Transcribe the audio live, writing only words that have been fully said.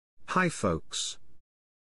Hi folks.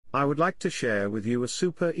 I would like to share with you a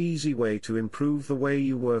super easy way to improve the way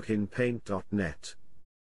you work in Paint.net.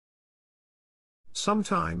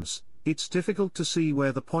 Sometimes, it's difficult to see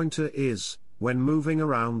where the pointer is when moving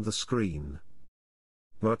around the screen.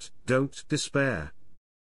 But don't despair.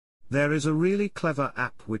 There is a really clever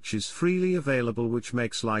app which is freely available which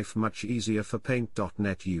makes life much easier for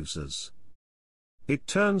Paint.net users. It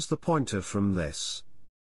turns the pointer from this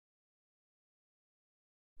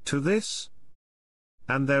to this.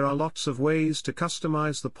 And there are lots of ways to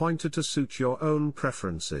customize the pointer to suit your own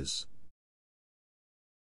preferences.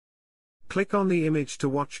 Click on the image to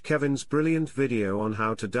watch Kevin's brilliant video on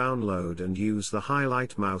how to download and use the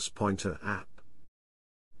Highlight Mouse Pointer app.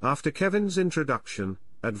 After Kevin's introduction,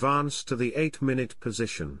 advance to the 8-minute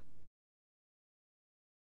position.